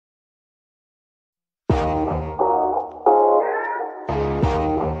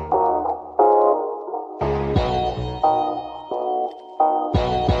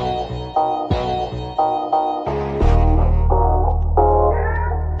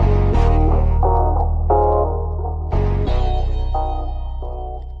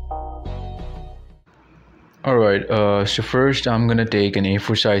Alright, so first I'm gonna take an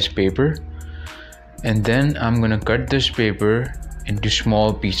A4 size paper, and then I'm gonna cut this paper into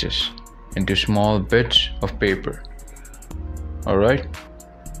small pieces, into small bits of paper. Alright,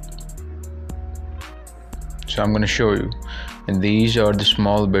 so I'm gonna show you, and these are the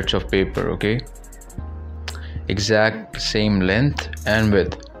small bits of paper, okay, exact same length and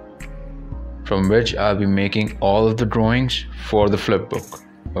width, from which I'll be making all of the drawings for the flipbook.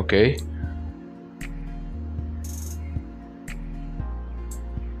 Okay,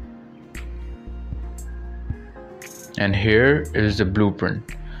 and here is the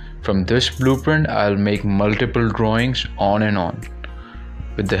blueprint. From this blueprint I'll make multiple drawings on and on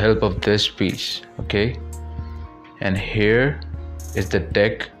with the help of this piece. Okay, and here is the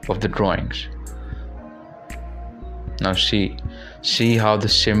deck of the drawings. Now see how the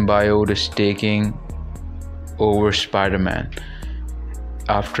symbiote is taking over Spider-Man.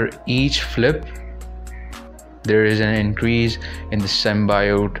 After each flip there is an increase in the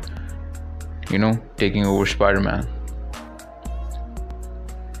symbiote, you know, taking over Spider-Man.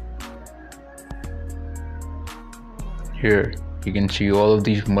 Here you can see all of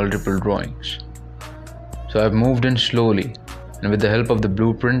these multiple drawings. So I've moved in slowly, and with the help of the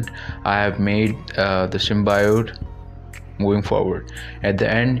blueprint I have made the symbiote moving forward. At the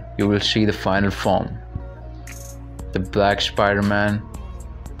end you will see the final form, the black Spider-Man.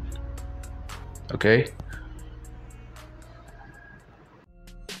 Okay,